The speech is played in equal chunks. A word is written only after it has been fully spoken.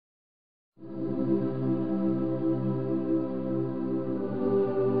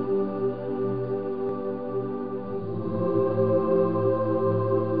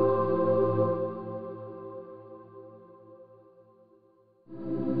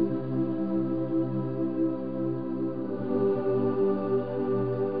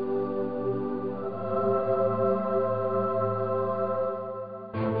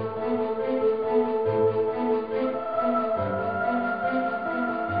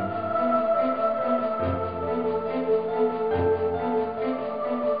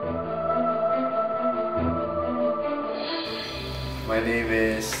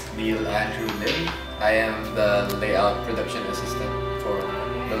is Neil Andrew Lim. I am the layout production assistant for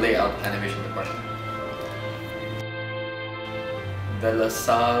the layout animation department. The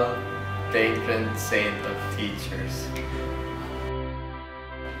LaSalle patron saint of teachers.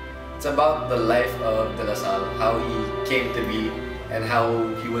 It's about the life of De La Salle, how he came to be, and how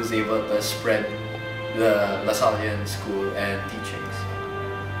he was able to spread the Lasallian school and teachings.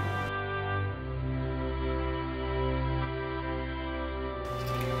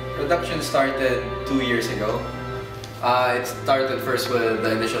 Production started 2 years ago. It started first with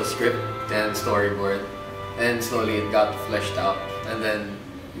the initial script and storyboard, and slowly it got fleshed out. And then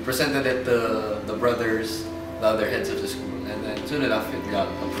we presented it to the brothers, the other heads of the school, and then soon enough it got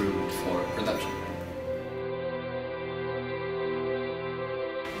approved for production.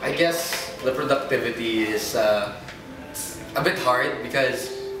 I guess the productivity is a bit hard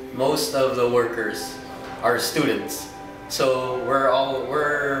because most of the workers are students. So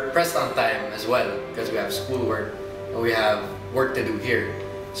we're pressed on time as well because we have schoolwork and we have work to do here.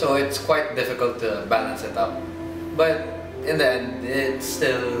 So it's quite difficult to balance it out. But in the end, it's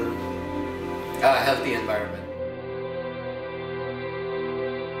still a healthy environment.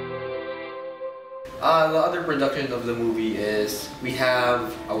 The other production of the movie is we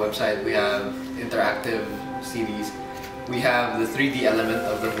have a website, we have interactive CDs, we have the 3D element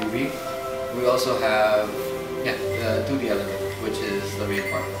of the movie, we also have the 2D element, which is the main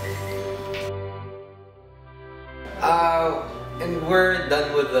part. And we're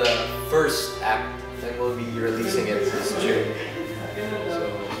done with the first act, and we'll be releasing it this June.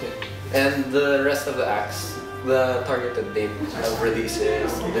 And the rest of the acts, the targeted date of release is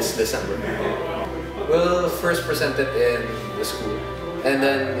this December. We'll first present it in the school, and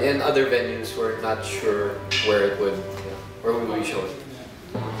then in other venues we're not sure where we will show it.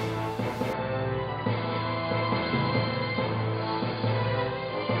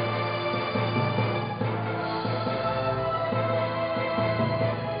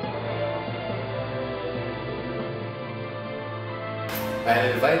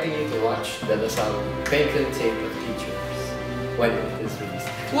 I'm inviting you to watch the LaSalle Patron Saint of Teachers when it is released.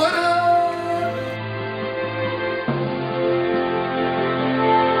 What up?